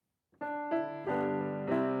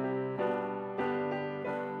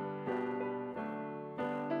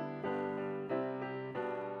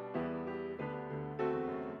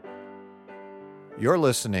You're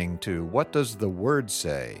listening to What Does the Word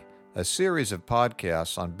Say?, a series of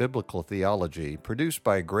podcasts on biblical theology produced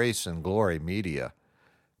by Grace and Glory Media.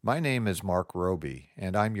 My name is Mark Roby,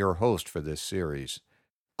 and I'm your host for this series.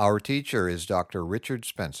 Our teacher is Dr. Richard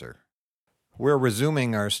Spencer. We're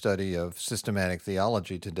resuming our study of systematic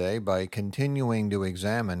theology today by continuing to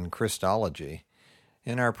examine Christology.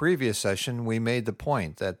 In our previous session, we made the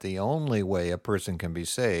point that the only way a person can be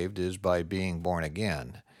saved is by being born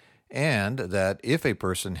again, and that if a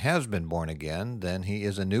person has been born again, then he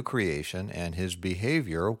is a new creation and his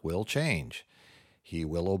behavior will change. He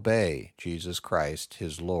will obey Jesus Christ,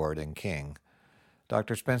 his Lord and King.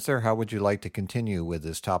 Dr. Spencer, how would you like to continue with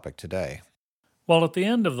this topic today? Well, at the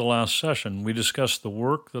end of the last session, we discussed the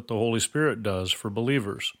work that the Holy Spirit does for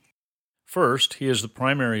believers. First, he is the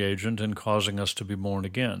primary agent in causing us to be born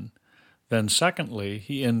again. Then secondly,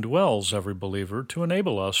 he indwells every believer to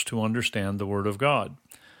enable us to understand the Word of God.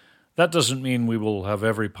 That doesn't mean we will have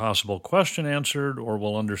every possible question answered or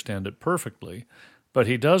will understand it perfectly, but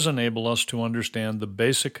he does enable us to understand the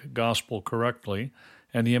basic gospel correctly,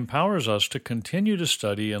 and he empowers us to continue to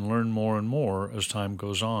study and learn more and more as time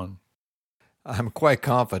goes on. I'm quite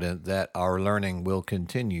confident that our learning will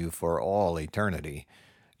continue for all eternity.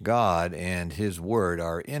 God and His Word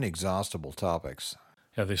are inexhaustible topics.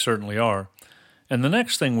 Yeah, they certainly are. And the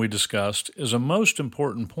next thing we discussed is a most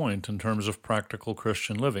important point in terms of practical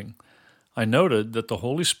Christian living. I noted that the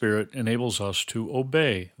Holy Spirit enables us to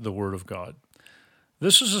obey the Word of God.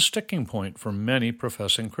 This is a sticking point for many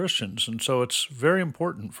professing Christians, and so it's very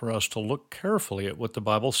important for us to look carefully at what the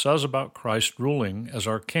Bible says about Christ ruling as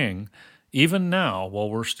our King, even now while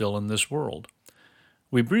we're still in this world.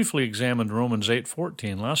 We briefly examined Romans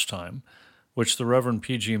 8:14 last time, which the Reverend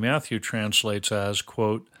P.G. Matthew translates as,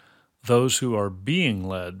 quote, "Those who are being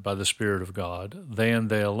led by the Spirit of God, they and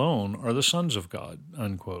they alone are the sons of God,"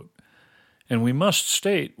 unquote. And we must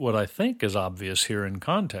state what I think is obvious here in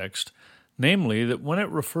context, namely that when it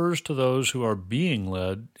refers to those who are being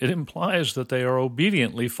led, it implies that they are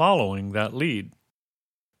obediently following that lead.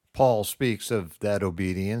 Paul speaks of that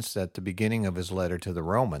obedience at the beginning of his letter to the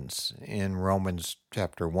Romans. In Romans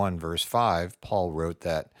chapter 1, verse 5, Paul wrote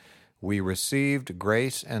that, "We received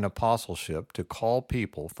grace and apostleship to call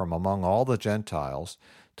people from among all the Gentiles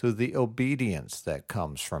to the obedience that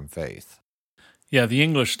comes from faith." Yeah, the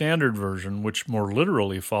English Standard Version, which more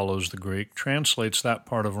literally follows the Greek, translates that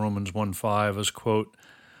part of Romans 1:5 as, quote,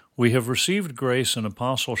 "We have received grace and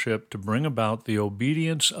apostleship to bring about the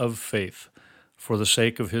obedience of faith for the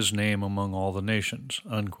sake of his name among all the nations,"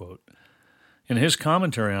 unquote. In his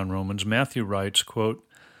commentary on Romans, Matthew writes, quote,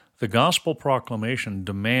 "The gospel proclamation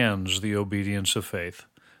demands the obedience of faith,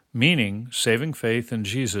 meaning saving faith in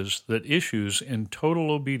Jesus that issues in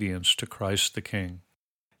total obedience to Christ the King."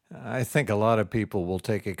 I think a lot of people will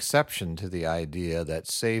take exception to the idea that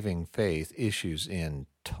saving faith issues in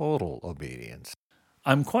total obedience.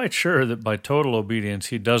 I'm quite sure that by total obedience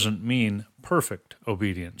he doesn't mean perfect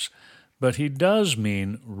obedience, but he does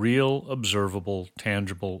mean real, observable,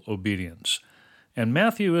 tangible obedience. And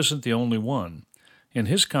Matthew isn't the only one. In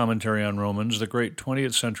his commentary on Romans, the great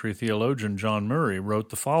 20th century theologian John Murray wrote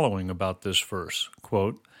the following about this verse,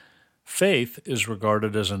 quote, "Faith is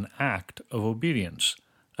regarded as an act of obedience,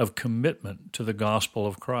 of commitment to the gospel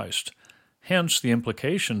of Christ. Hence, the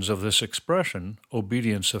implications of this expression,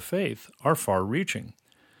 obedience of faith, are far-reaching.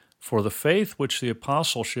 For the faith which the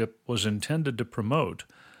apostleship was intended to promote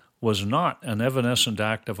was not an evanescent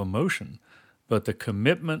act of emotion, but the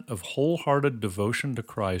commitment of wholehearted devotion to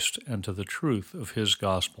Christ and to the truth of his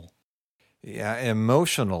gospel." Yeah,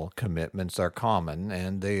 emotional commitments are common,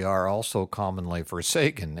 and they are also commonly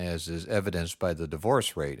forsaken, as is evidenced by the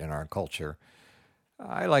divorce rate in our culture.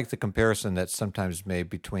 I like the comparison that's sometimes made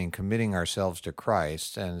between committing ourselves to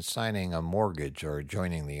Christ and signing a mortgage or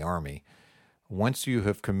joining the army. Once you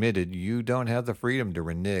have committed, you don't have the freedom to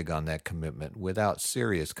renege on that commitment without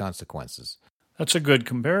serious consequences. That's a good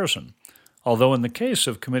comparison. Although in the case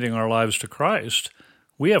of committing our lives to Christ,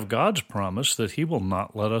 we have God's promise that he will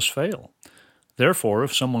not let us fail. Therefore,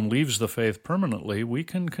 if someone leaves the faith permanently, we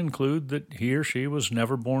can conclude that he or she was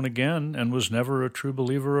never born again and was never a true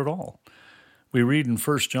believer at all. We read in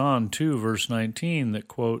 1 John 2, verse 19 that,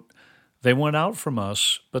 quote, "They went out from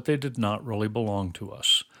us, but they did not really belong to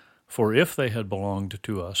us. For if they had belonged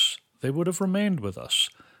to us, they would have remained with us.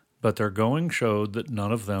 But their going showed that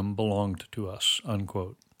none of them belonged to us,"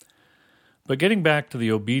 unquote. But getting back to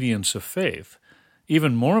the obedience of faith,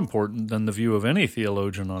 even more important than the view of any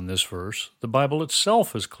theologian on this verse, the Bible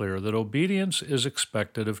itself is clear that obedience is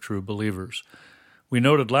expected of true believers. We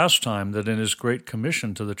noted last time that in his Great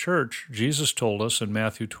Commission to the church, Jesus told us in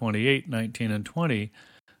Matthew 28:19 and 20,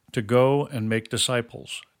 to go and make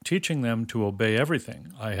disciples, teaching them to obey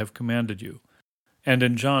everything I have commanded you. And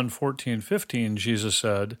in John 14:15, Jesus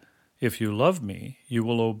said, If you love me, you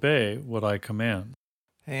will obey what I command.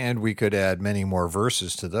 And we could add many more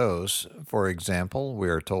verses to those. For example, we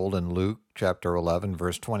are told in Luke chapter 11,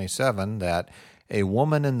 verse 27, that a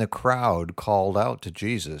woman in the crowd called out to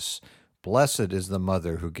Jesus, Blessed is the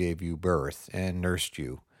mother who gave you birth and nursed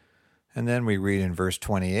you. And then we read in verse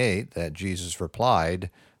 28 that Jesus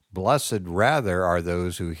replied, Blessed rather are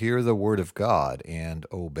those who hear the word of God and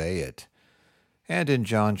obey it. And in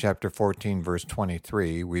John chapter 14, verse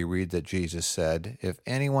 23, we read that Jesus said, If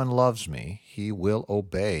anyone loves me, he will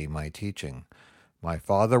obey my teaching. My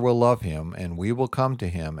Father will love him, and we will come to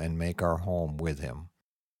him and make our home with him.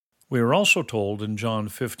 We are also told in John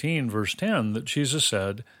 15, verse 10, that Jesus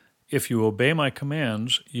said, If you obey my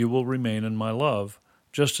commands, you will remain in my love,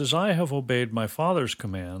 just as I have obeyed my Father's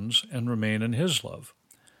commands and remain in his love.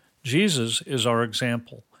 Jesus is our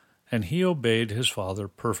example, and he obeyed his Father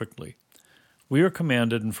perfectly. We are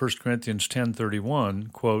commanded in 1 Corinthians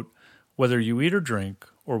 10:31, quote, Whether you eat or drink,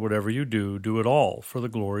 or whatever you do, do it all for the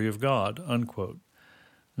glory of God, unquote.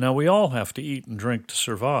 Now we all have to eat and drink to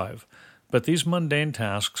survive, but these mundane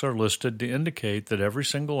tasks are listed to indicate that every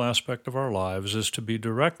single aspect of our lives is to be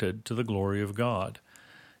directed to the glory of God.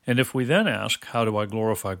 And if we then ask, how do I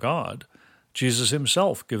glorify God? Jesus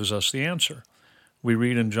himself gives us the answer. We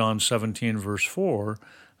read in John 17, verse 4,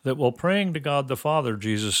 that while praying to God the Father,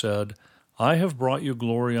 Jesus said, I have brought you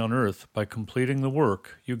glory on earth by completing the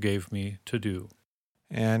work you gave me to do.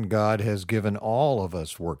 And God has given all of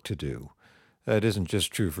us work to do. That isn't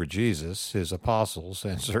just true for Jesus, his apostles,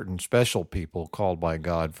 and certain special people called by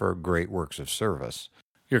God for great works of service.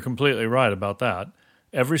 You're completely right about that.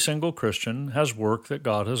 Every single Christian has work that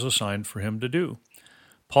God has assigned for him to do.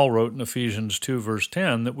 Paul wrote in Ephesians 2, verse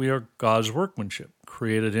 10, that we are God's workmanship,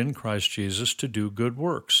 created in Christ Jesus to do good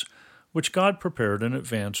works, which God prepared in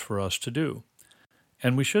advance for us to do.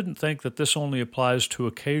 And we shouldn't think that this only applies to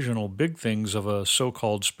occasional big things of a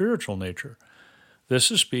so-called spiritual nature.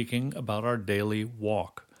 This is speaking about our daily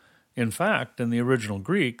walk. In fact, in the original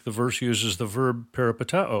Greek, the verse uses the verb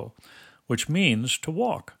peripateo, which means to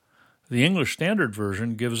walk. The English Standard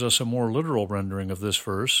Version gives us a more literal rendering of this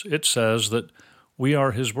verse. It says that we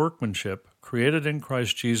are his workmanship, created in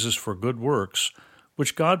Christ Jesus for good works,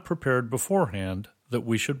 which God prepared beforehand that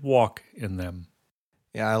we should walk in them.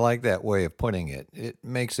 Yeah, I like that way of putting it. It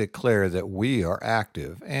makes it clear that we are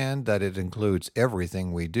active and that it includes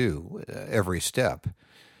everything we do, every step.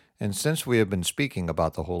 And since we have been speaking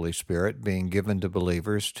about the Holy Spirit being given to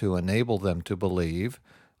believers to enable them to believe,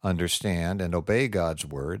 understand, and obey God's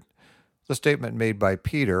Word, the statement made by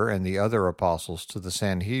Peter and the other apostles to the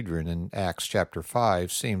Sanhedrin in Acts chapter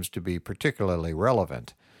 5 seems to be particularly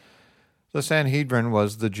relevant. The Sanhedrin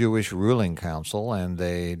was the Jewish ruling council, and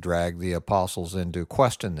they dragged the apostles in to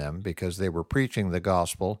question them because they were preaching the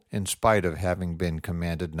gospel in spite of having been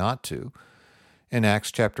commanded not to. In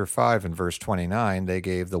Acts chapter 5 and verse 29, they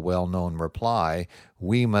gave the well-known reply,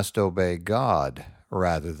 "We must obey God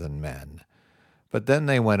rather than men." But then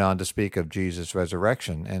they went on to speak of Jesus'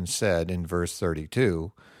 resurrection and said in verse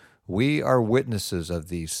 32, "We are witnesses of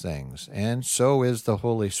these things, and so is the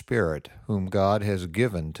Holy Spirit, whom God has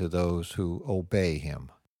given to those who obey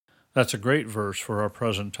him." That's a great verse for our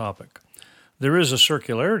present topic. There is a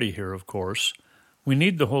circularity here, of course. We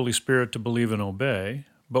need the Holy Spirit to believe and obey,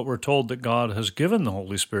 but we're told that God has given the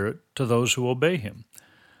Holy Spirit to those who obey him.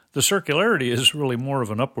 The circularity is really more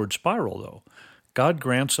of an upward spiral, though. God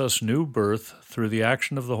grants us new birth through the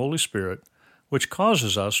action of the Holy Spirit, which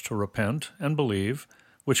causes us to repent and believe,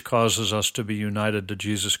 which causes us to be united to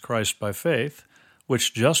Jesus Christ by faith,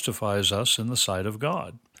 which justifies us in the sight of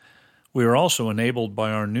God. We are also enabled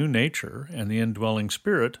by our new nature and the indwelling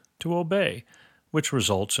Spirit to obey, which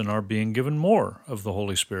results in our being given more of the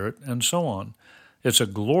Holy Spirit, and so on. It's a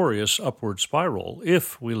glorious upward spiral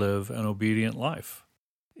if we live an obedient life.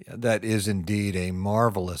 That is indeed a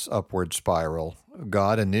marvelous upward spiral.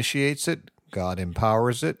 God initiates it, God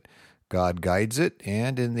empowers it, God guides it,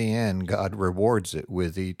 and in the end, God rewards it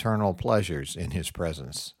with eternal pleasures in his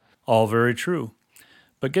presence. All very true.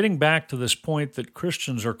 But getting back to this point that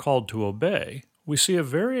Christians are called to obey, we see a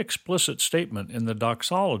very explicit statement in the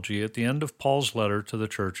doxology at the end of Paul's letter to the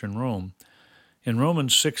church in Rome. In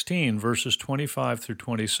Romans 16, verses 25 through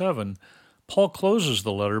 27, Paul closes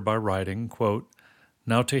the letter by writing, quote,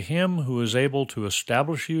 "Now to him who is able to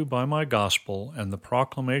establish you by my gospel and the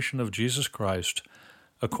proclamation of Jesus Christ,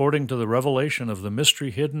 according to the revelation of the mystery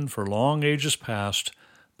hidden for long ages past,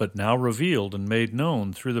 but now revealed and made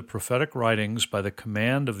known through the prophetic writings by the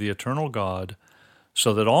command of the eternal God,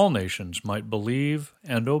 so that all nations might believe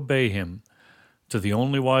and obey him. To the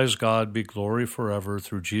only wise God be glory forever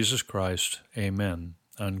through Jesus Christ. Amen."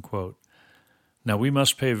 Unquote. Now we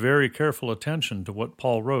must pay very careful attention to what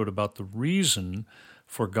Paul wrote about the reason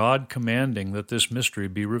for God commanding that this mystery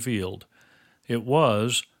be revealed. It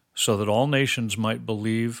was so that all nations might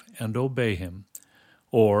believe and obey him.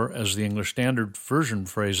 Or, as the English Standard Version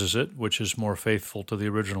phrases it, which is more faithful to the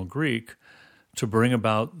original Greek, to bring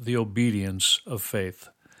about the obedience of faith.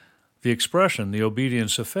 The expression, the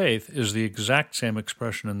obedience of faith, is the exact same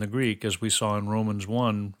expression in the Greek as we saw in Romans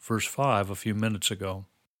 1, verse 5 a few minutes ago.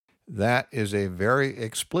 That is a very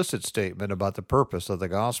explicit statement about the purpose of the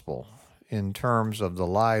gospel. In terms of the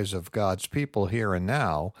lives of God's people here and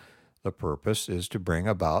now, the purpose is to bring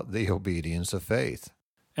about the obedience of faith.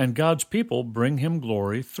 And God's people bring him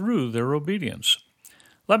glory through their obedience.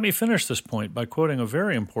 Let me finish this point by quoting a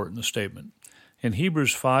very important statement. In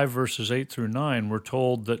Hebrews 5, verses 8 through 9, we're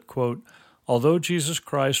told that, quote, "Although Jesus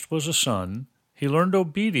Christ was a son, he learned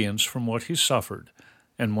obedience from what he suffered,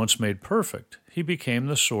 and once made perfect, he became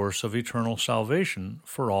the source of eternal salvation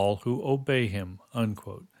for all who obey him."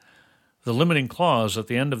 Unquote. The limiting clause at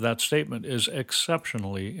the end of that statement is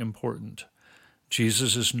exceptionally important.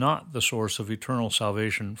 Jesus is not the source of eternal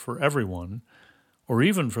salvation for everyone, or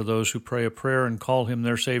even for those who pray a prayer and call him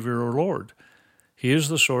their Savior or Lord. He is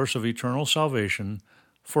the source of eternal salvation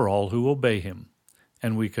for all who obey him,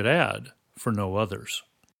 and we could add, for no others.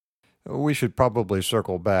 We should probably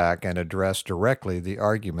circle back and address directly the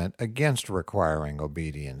argument against requiring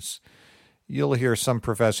obedience. You'll hear some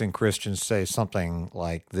professing Christians say something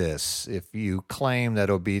like this: if you claim that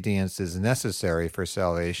obedience is necessary for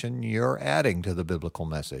salvation, you're adding to the biblical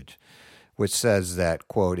message, which says that,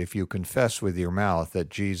 quote, "if you confess with your mouth that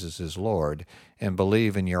Jesus is Lord and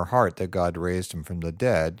believe in your heart that God raised him from the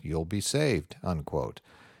dead, you'll be saved," unquote.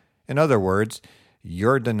 In other words,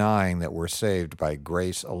 you're denying that we're saved by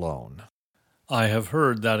grace alone. I have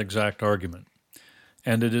heard that exact argument,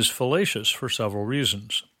 and it is fallacious for several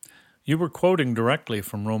reasons. You were quoting directly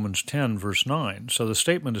from Romans 10, verse 9, so the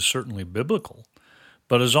statement is certainly biblical.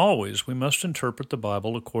 But as always, we must interpret the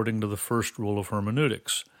Bible according to the first rule of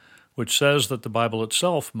hermeneutics, which says that the Bible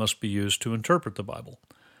itself must be used to interpret the Bible.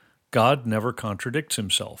 God never contradicts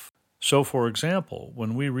himself. So, for example,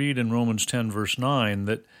 when we read in Romans 10, verse 9,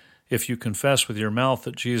 that if you confess with your mouth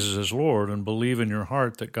that Jesus is Lord and believe in your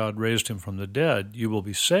heart that God raised him from the dead, you will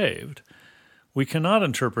be saved, we cannot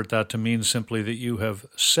interpret that to mean simply that you have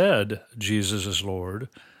said Jesus is Lord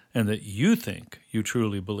and that you think you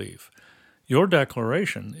truly believe. Your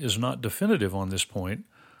declaration is not definitive on this point,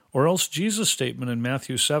 or else Jesus' statement in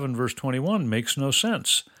Matthew 7, verse 21 makes no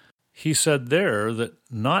sense. He said there that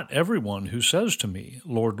not everyone who says to me,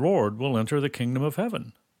 "Lord, Lord," will enter the kingdom of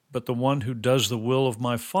heaven, but the one who does the will of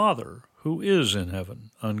my Father who is in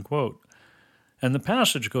heaven, unquote. And the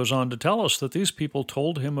passage goes on to tell us that these people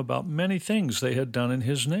told him about many things they had done in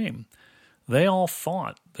his name. They all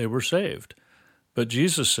thought they were saved, but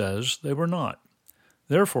Jesus says they were not.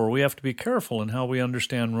 Therefore, we have to be careful in how we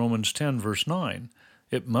understand Romans 10, verse 9.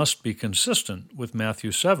 It must be consistent with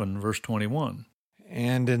Matthew 7, verse 21.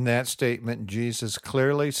 And in that statement, Jesus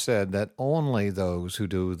clearly said that only those who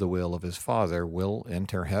do the will of his Father will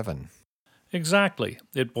enter heaven. Exactly.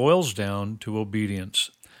 It boils down to obedience.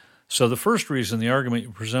 So the first reason the argument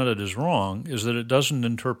you presented is wrong is that it doesn't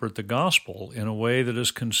interpret the gospel in a way that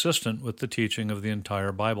is consistent with the teaching of the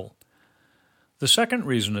entire Bible. The second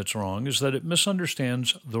reason it's wrong is that it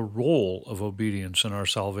misunderstands the role of obedience in our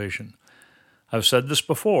salvation. I've said this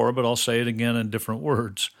before, but I'll say it again in different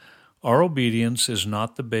words. Our obedience is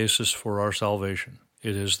not the basis for our salvation.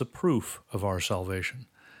 It is the proof of our salvation.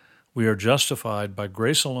 We are justified by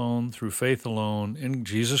grace alone, through faith alone, in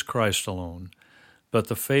Jesus Christ alone. But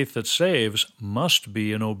the faith that saves must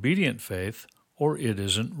be an obedient faith, or it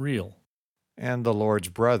isn't real. And the Lord's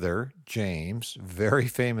brother, James, very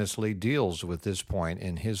famously deals with this point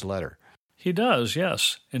in his letter. He does,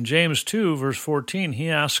 yes. In James 2, verse 14, he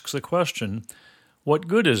asks the question, "What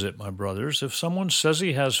good is it, my brothers, if someone says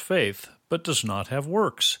he has faith, but does not have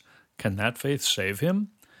works? Can that faith save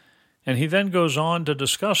him?" And he then goes on to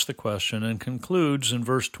discuss the question and concludes in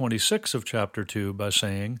verse 26 of chapter 2 by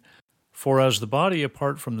saying, "For as the body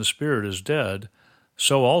apart from the Spirit is dead,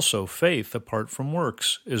 so also faith apart from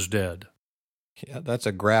works is dead." Yeah, that's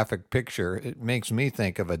a graphic picture. It makes me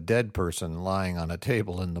think of a dead person lying on a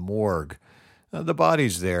table in the morgue. The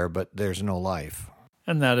body's there, but there's no life.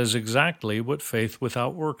 And that is exactly what faith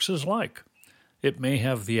without works is like. It may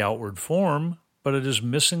have the outward form, but it is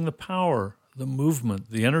missing the power, the movement,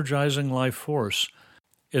 the energizing life force.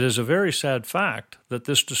 It is a very sad fact that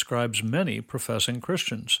this describes many professing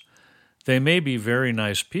Christians. They may be very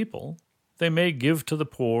nice people. They may give to the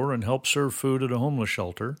poor and help serve food at a homeless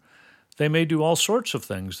shelter. They may do all sorts of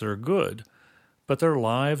things that are good, but their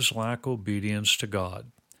lives lack obedience to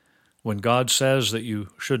God. When God says that you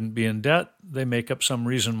shouldn't be in debt, they make up some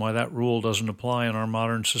reason why that rule doesn't apply in our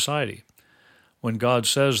modern society. When God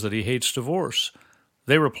says that He hates divorce,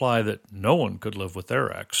 they reply that no one could live with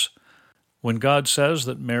their ex. When God says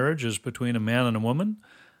that marriage is between a man and a woman,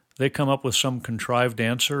 they come up with some contrived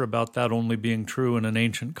answer about that only being true in an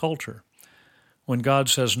ancient culture. When God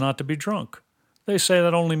says not to be drunk, they say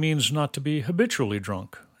that only means not to be habitually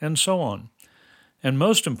drunk, and so on. And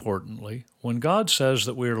most importantly, when God says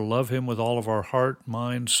that we are to love Him with all of our heart,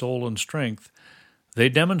 mind, soul, and strength, they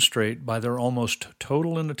demonstrate by their almost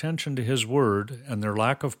total inattention to His Word and their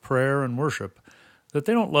lack of prayer and worship that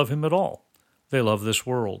they don't love Him at all. They love this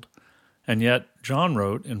world. And yet, John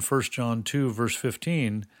wrote in 1 John 2, verse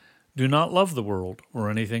 15, "Do not love the world or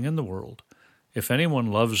anything in the world. If anyone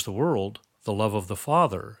loves the world, the love of the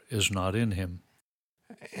Father is not in him."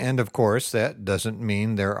 And of course, that doesn't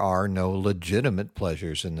mean there are no legitimate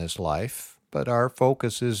pleasures in this life, but our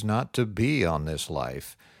focus is not to be on this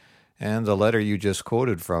life. And the letter you just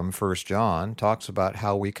quoted from 1 John talks about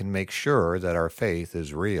how we can make sure that our faith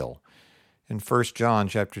is real. In 1 John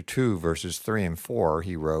chapter 2, verses 3 and 4,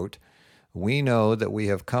 he wrote, "We know that we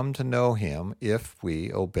have come to know Him if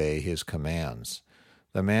we obey His commands.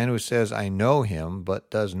 The man who says, 'I know Him,'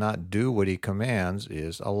 but does not do what He commands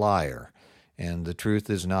is a liar, and the truth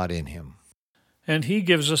is not in him." And he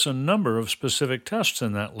gives us a number of specific tests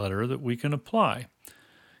in that letter that we can apply.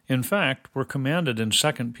 In fact, we're commanded in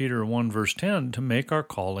 2 Peter 1, verse 10 to make our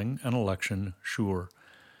calling and election sure.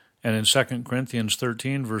 And in 2 Corinthians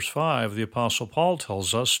 13, verse 5, the Apostle Paul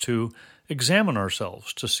tells us to examine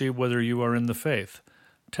ourselves to see whether you are in the faith.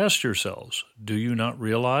 Test yourselves. Do you not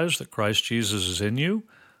realize that Christ Jesus is in you?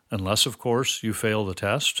 Unless, of course, you fail the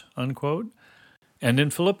test, unquote. And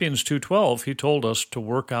in Philippians 2:12, he told us to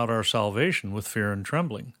work out our salvation with fear and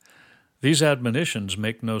trembling. These admonitions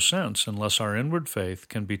make no sense unless our inward faith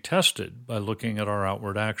can be tested by looking at our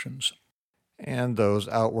outward actions. And those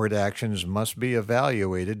outward actions must be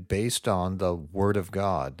evaluated based on the Word of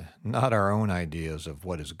God, not our own ideas of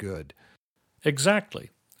what is good.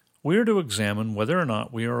 Exactly. We are to examine whether or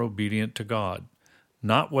not we are obedient to God,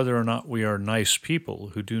 not whether or not we are nice people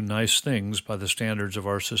who do nice things by the standards of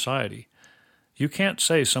our society. You can't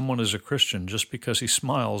say someone is a Christian just because he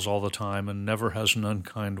smiles all the time and never has an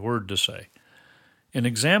unkind word to say. In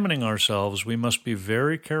examining ourselves, we must be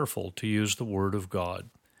very careful to use the Word of God.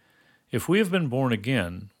 If we have been born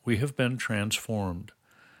again, we have been transformed.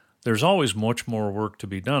 There's always much more work to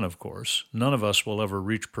be done, of course. None of us will ever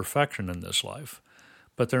reach perfection in this life.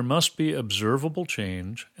 But there must be observable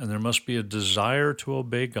change, and there must be a desire to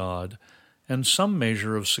obey God, and some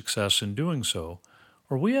measure of success in doing so,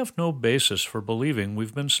 or we have no basis for believing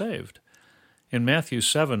we've been saved. In Matthew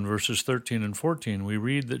 7, verses 13 and 14, we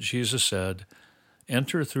read that Jesus said,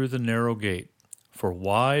 "Enter through the narrow gate, for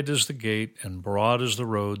wide is the gate and broad is the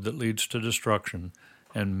road that leads to destruction,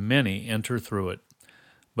 and many enter through it.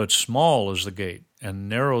 But small is the gate and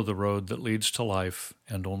narrow the road that leads to life,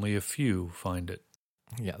 and only a few find it."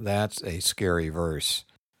 Yeah, that's a scary verse.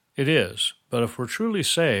 It is, but if we're truly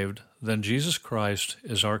saved, then Jesus Christ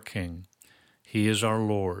is our King. He is our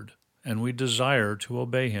Lord, and we desire to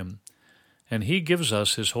obey Him. And He gives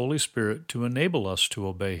us His Holy Spirit to enable us to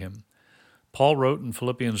obey Him. Paul wrote in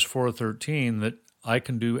Philippians 4:13 that I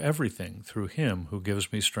can do everything through Him who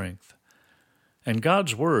gives me strength. And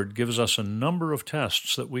God's Word gives us a number of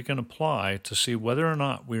tests that we can apply to see whether or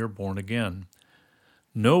not we are born again.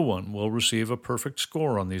 No one will receive a perfect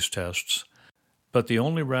score on these tests, but the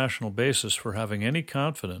only rational basis for having any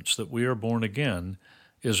confidence that we are born again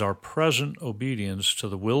is our present obedience to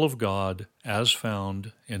the will of God as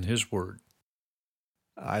found in His Word.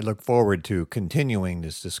 I look forward to continuing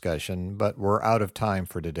this discussion, but we're out of time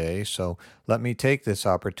for today, so let me take this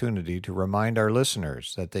opportunity to remind our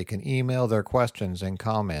listeners that they can email their questions and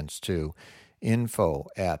comments to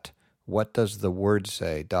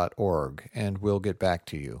info@whatdoestheword.say.org, and we'll get back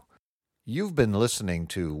to you. You've been listening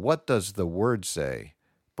to What Does the Word Say?,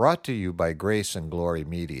 brought to you by Grace and Glory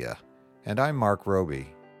Media, and I'm Mark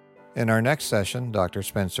Roby. In our next session, Dr.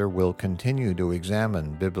 Spencer will continue to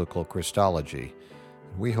examine biblical Christology.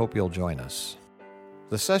 We hope you'll join us.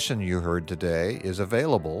 The session you heard today is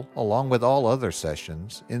available, along with all other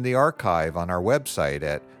sessions, in the archive on our website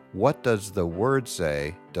at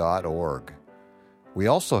whatdoestheword.say.org. We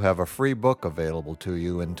also have a free book available to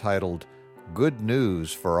you entitled Good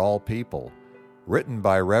News for All People, written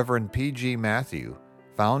by Reverend P.G. Matthew,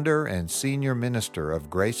 founder and senior minister of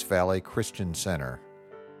Grace Valley Christian Center.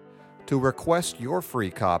 To request your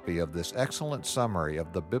free copy of this excellent summary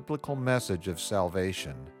of the biblical message of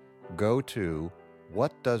salvation, go to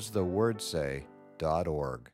whatdoesthewordsay.org.